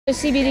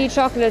CBD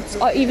chocolates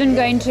are even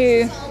going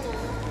to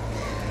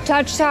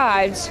touch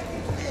sides,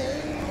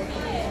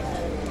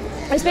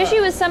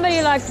 especially with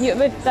somebody like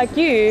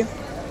you,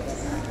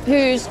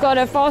 who's got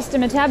a faster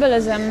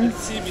metabolism.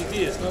 It's CBD,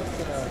 it's not.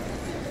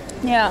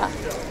 Yeah.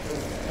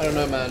 I don't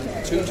know,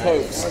 man. 2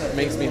 topes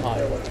makes me high.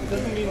 It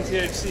doesn't mean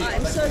THC.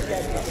 I'm so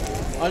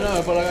I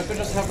know, but I could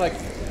just have like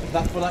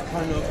that for that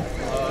kind of.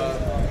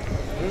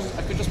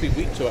 I could just be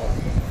weak to it.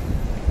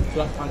 To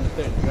that kind of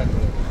thing.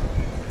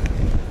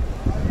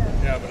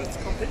 Yeah, but it's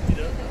completely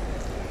different.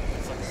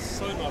 It's like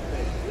so not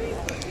big.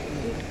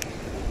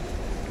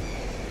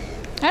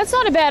 That's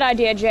not a bad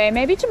idea, Jay.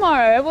 Maybe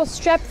tomorrow we'll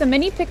strap the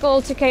mini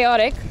pickle to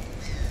Chaotic,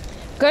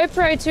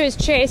 GoPro to his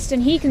chest,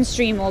 and he can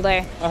stream all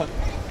day.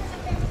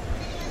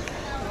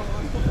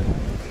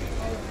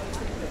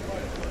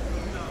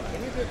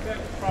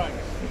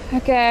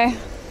 Okay.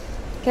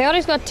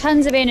 Chaotic's got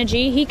tons of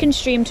energy. He can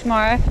stream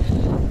tomorrow.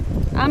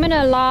 I'm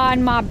gonna lie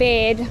in my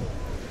bed.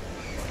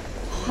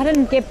 I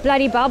didn't get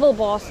bloody bubble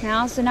bath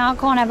now, so now I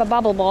can't have a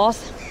bubble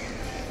bath.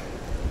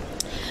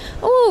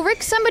 Oh,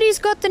 Rick, somebody's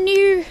got the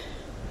new...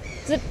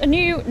 Is it a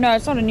new... No,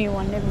 it's not a new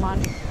one. Never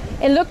mind.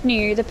 It looked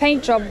new. The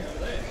paint job.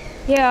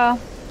 Yeah.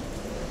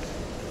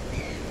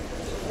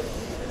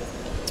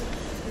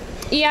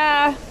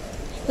 Yeah.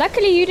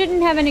 Luckily, you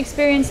didn't have an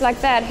experience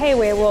like that. Hey,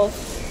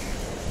 werewolf.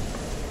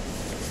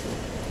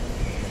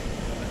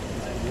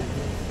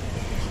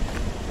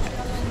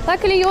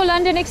 Luckily, your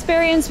London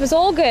experience was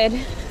all good.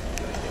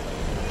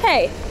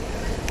 Hey.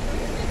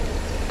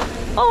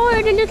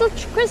 Oh, the little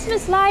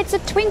Christmas lights are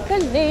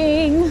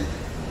twinkling.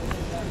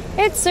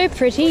 It's so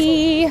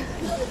pretty.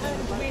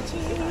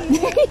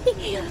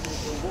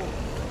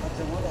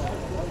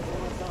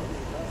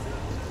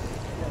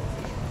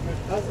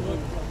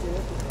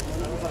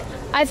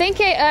 I think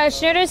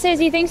Schroeder says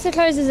he thinks it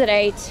closes at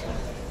 8.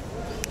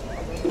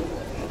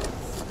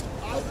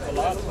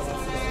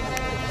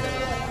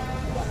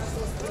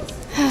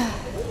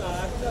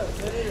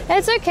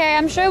 It's okay,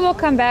 I'm sure we'll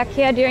come back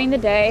here during the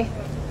day.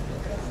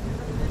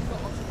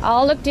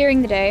 I'll look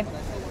during the day.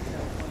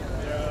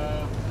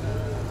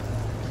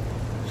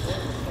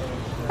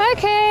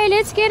 Okay,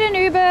 let's get an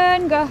Uber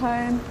and go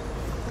home.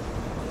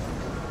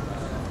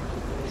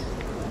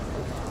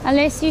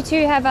 Unless you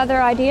two have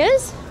other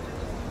ideas.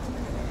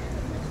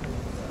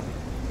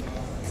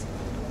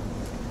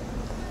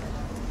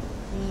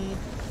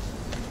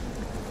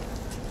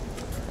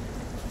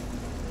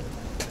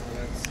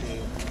 Let's see.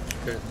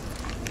 Okay.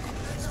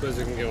 I suppose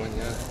we can go in,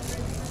 yeah.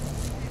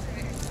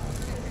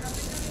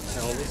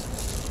 Elvis.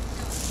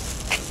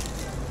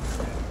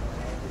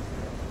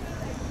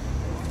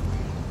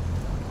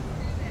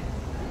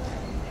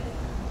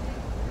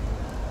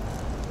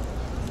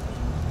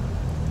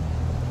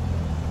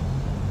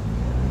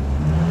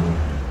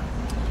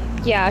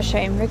 Yeah,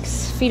 shame.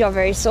 Rick's feet are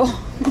very sore.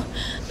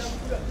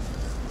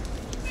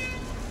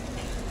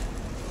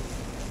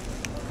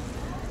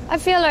 I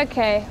feel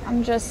okay.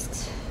 I'm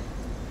just...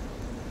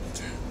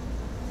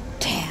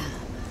 Damn.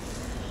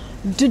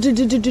 We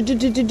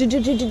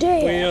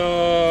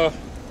are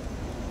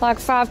like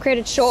 5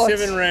 credits short.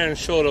 7 rand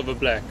short of a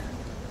black.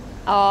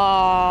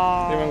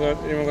 Oh.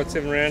 Anyone got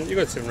 7 rand? You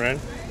got 7 rand.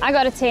 I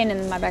got a 10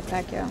 in my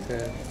backpack, yeah.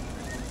 Okay.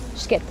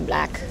 Just get the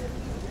black.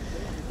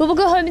 But we'll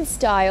go home in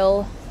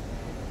style.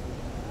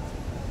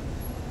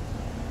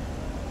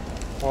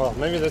 Oh,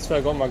 maybe that's where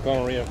I got my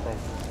gonorrhea from.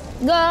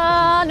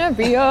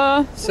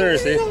 Gonorrhea.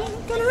 Seriously.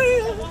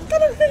 Gonorrhea. Took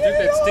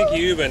that stinky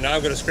Uber, now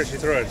I've got a scratchy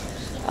throat.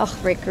 Oh,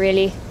 Rick,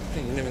 really?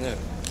 You never know.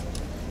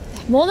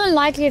 More than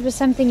likely it was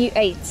something you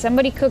ate.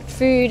 Somebody cooked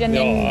food and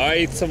then... I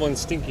ate someone's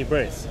stinky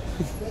breath.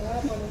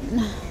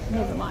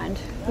 Never mind.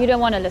 You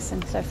don't want to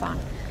listen, so fine.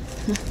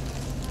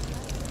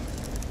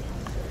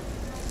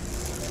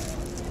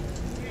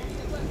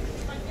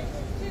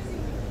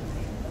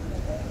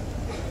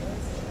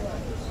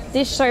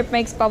 Dish soap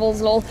makes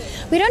bubbles, lol.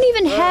 We don't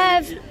even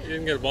have You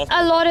didn't get a bath.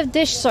 a lot of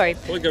dish soap.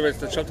 We'll go back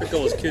to the shop. That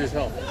girl was cute as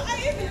hell.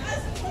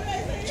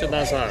 She had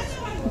nice eyes.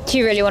 Do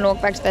you really want to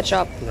walk back to that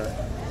shop? No.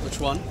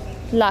 Which one?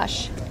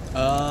 Lush.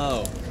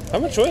 Oh. How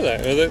much were they?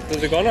 Have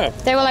they gone up?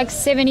 They were like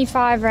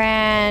 75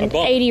 rand, A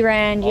box? 80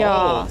 rand, yeah.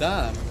 Oh,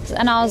 damn.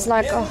 And I was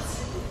like, oh.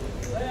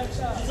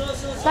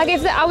 Like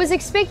if I was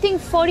expecting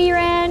 40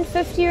 rand,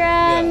 50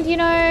 rand, you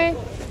know.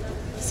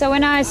 So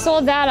when I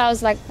saw that, I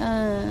was like,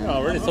 Oh,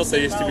 I really thought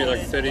they used to be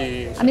like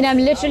 30. I mean, I'm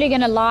literally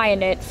going to lie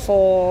in it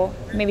for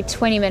maybe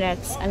 20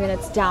 minutes and then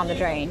it's down the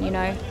drain, you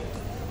know.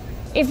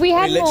 If we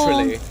had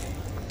Literally.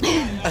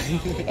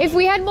 If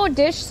we had more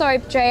dish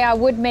soap, Jay, I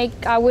would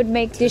make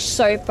dish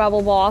soap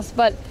bubble bath,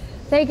 but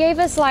they gave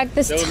us like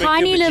this That would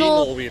tiny make your little...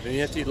 all weird, and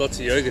you have to eat lots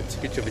of yogurt to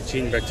get your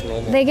vagina back to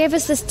normal. They gave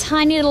us this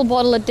tiny little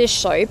bottle of dish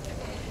soap,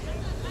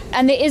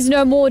 and there is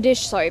no more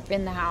dish soap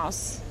in the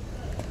house.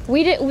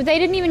 They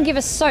didn't even give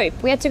us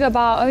soap. We had to go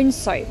buy our own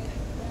soap.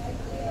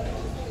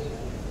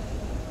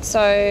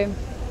 So,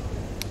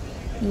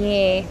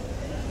 yeah.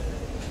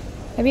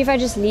 Maybe if I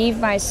just leave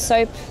my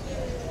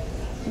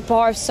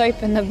bar of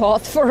soap in the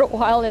bath for a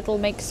while, it'll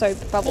make soap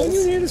All bubbles.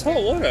 you need is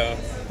hot water.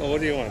 Well,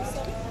 what do you want?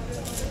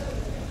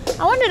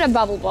 I wanted a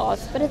bubble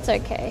bath, but it's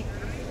okay.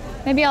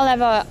 Maybe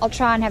I'll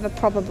try and have a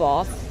proper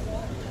bath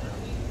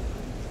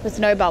with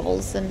no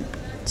bubbles and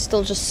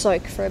still just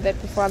soak for a bit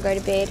before I go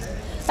to bed.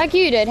 Like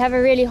you did, have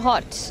a really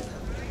hot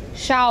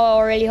shower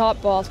or really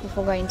hot bath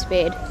before going to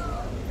bed.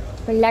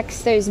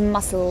 Relax those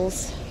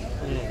muscles.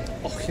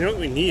 Oh, you know what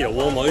we need? A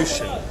warm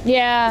ocean.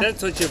 Yeah.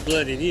 That's what you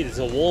bloody need, is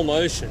a warm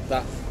ocean.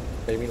 That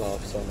made me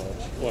laugh so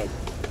much. What?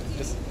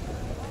 Just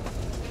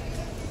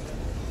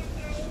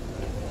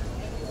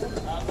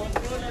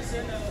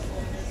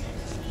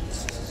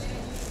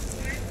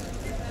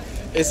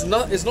It's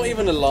not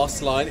even a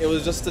last line, it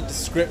was just a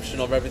description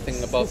of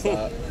everything above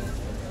that.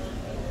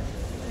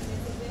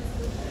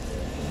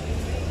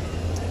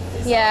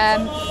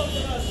 Yeah.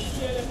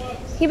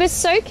 He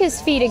must soak his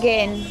feet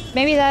again.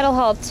 Maybe that'll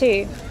help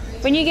too.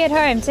 When you get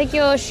home, take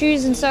your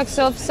shoes and socks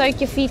off,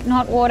 soak your feet in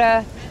hot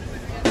water,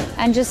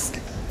 and just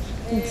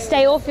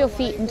stay off your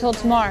feet until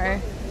tomorrow.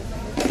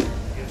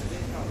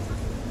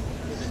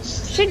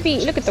 Should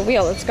be, look at the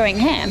wheel, it's going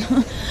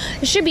ham.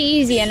 It should be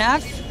easy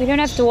enough. We don't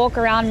have to walk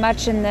around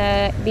much in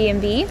the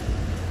B&B.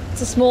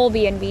 It's a small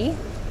B&B.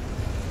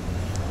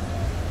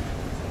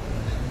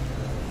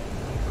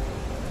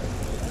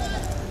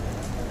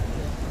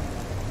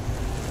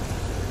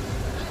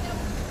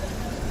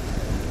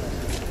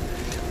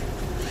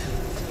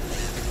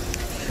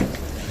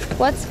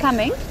 What's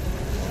coming?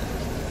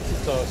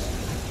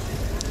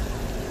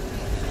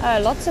 Oh,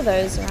 lots of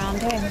those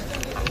around here.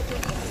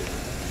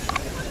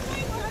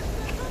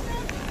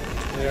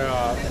 Yeah,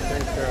 I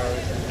think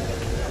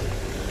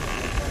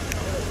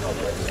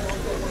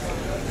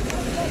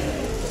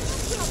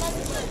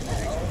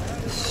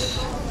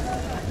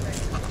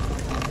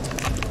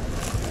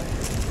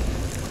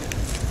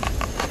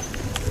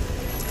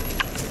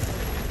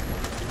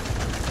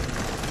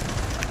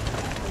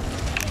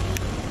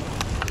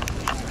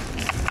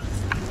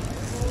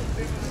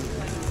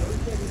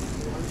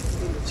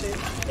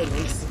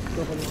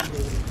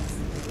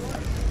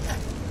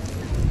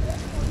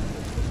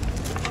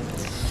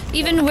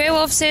Even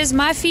Werewolf says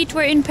my feet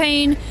were in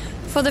pain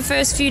for the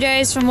first few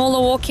days from all the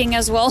walking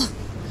as well.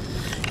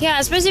 Yeah,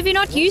 I suppose if you're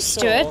not used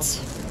to it.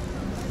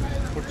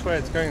 Which way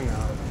it's going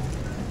now?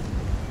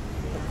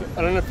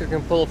 I don't know if you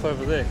can pull up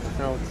over there.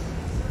 No,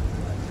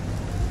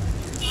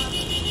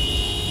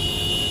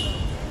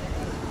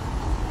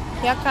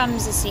 Here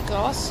comes the sea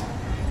glass.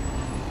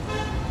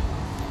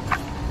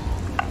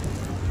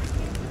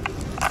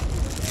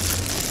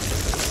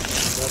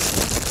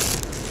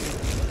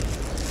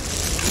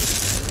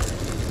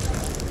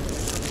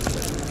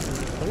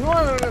 I want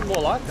a little bit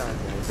more light down here.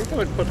 I think I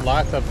would put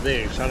light up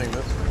there, shining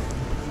this way.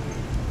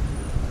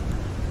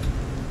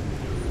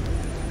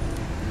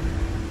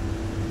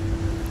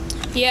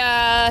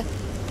 Yeah,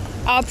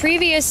 our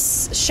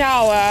previous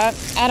shower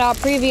at our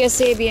previous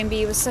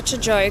Airbnb was such a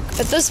joke,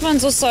 but this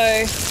one's not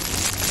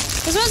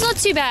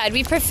too bad.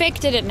 We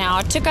perfected it now.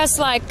 It took us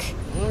like...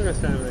 I'm not going to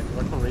stand there because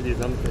I can't really do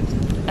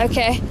something.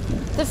 Okay.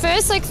 The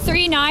first like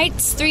 3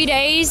 nights, 3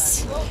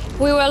 days,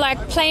 we were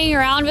like playing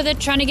around with it,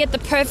 trying to get the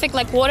perfect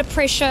like water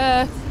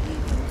pressure,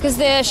 because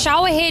the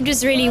shower head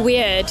was really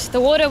weird. The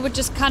water would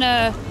just kind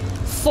of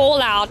fall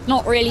out,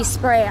 not really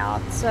spray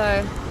out.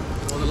 So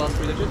What are the last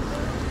 3 digits?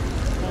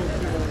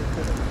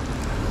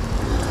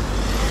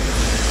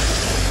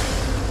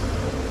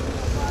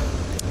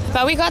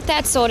 but we got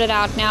that sorted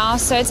out now,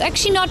 so it's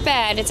actually not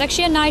bad. It's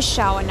actually a nice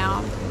shower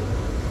now.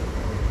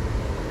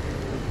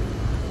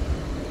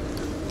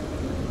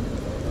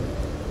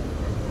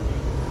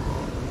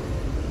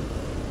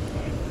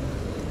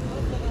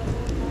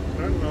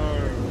 I don't know.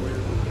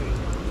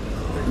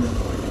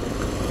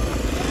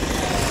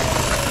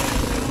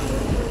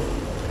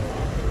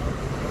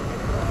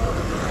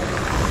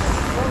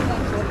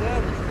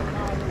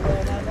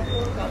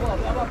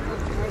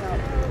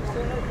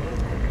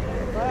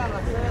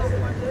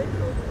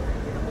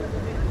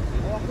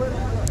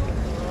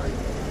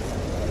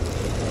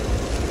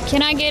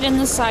 Can I get in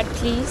this side,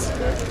 please?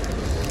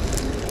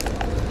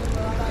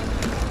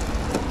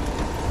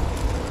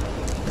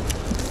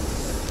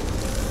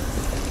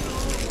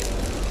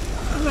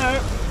 Hello.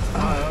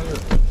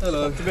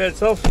 Not too bad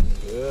itself.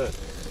 Good.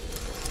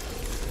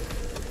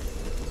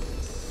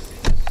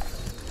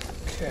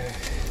 Okay.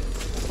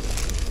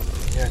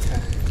 Yeah,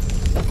 okay.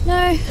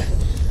 No,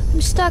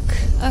 I'm stuck.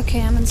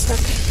 Okay, I'm unstuck.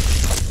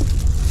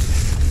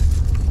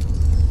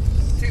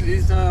 See,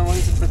 these are the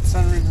ones that put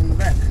sunroofs on the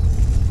back.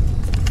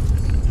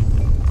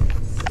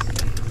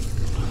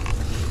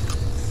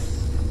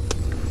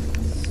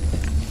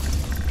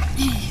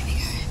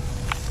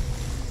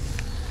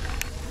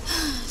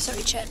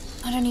 Sorry, chat.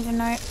 I don't even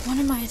know. What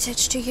am I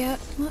attached to here?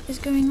 What is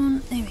going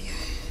on? There we go.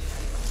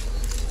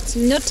 It's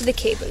not the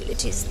cable,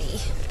 it is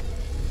the...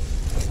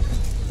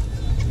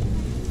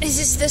 This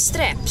is the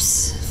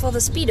straps for the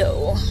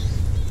Speedo.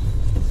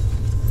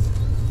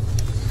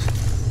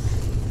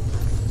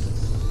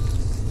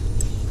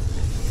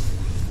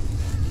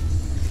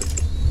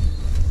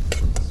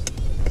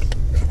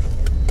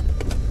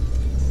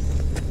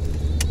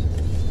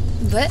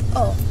 But,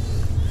 oh.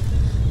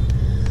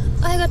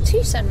 I got 2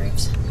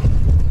 sunroofs.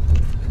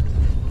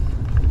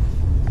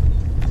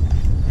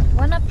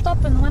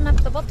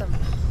 the bottom.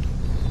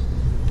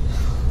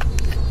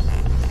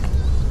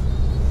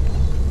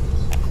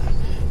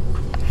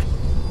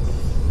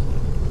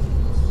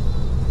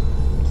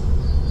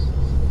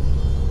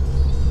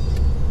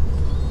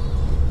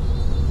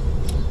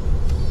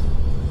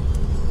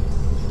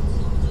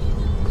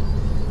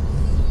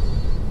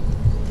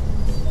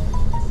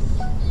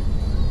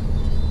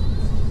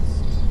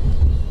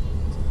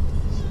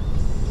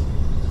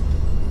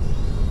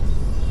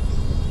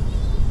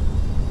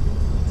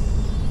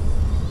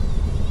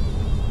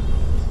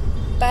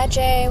 Bye,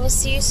 Jay. We'll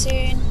see you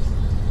soon.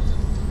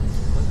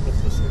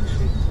 What's this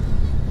actually?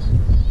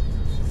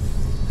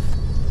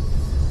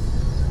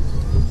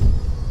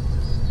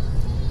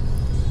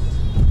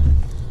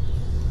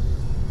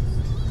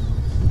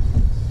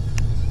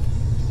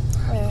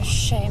 Oh,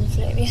 shame,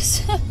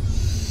 Flavius.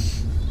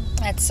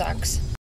 That sucks.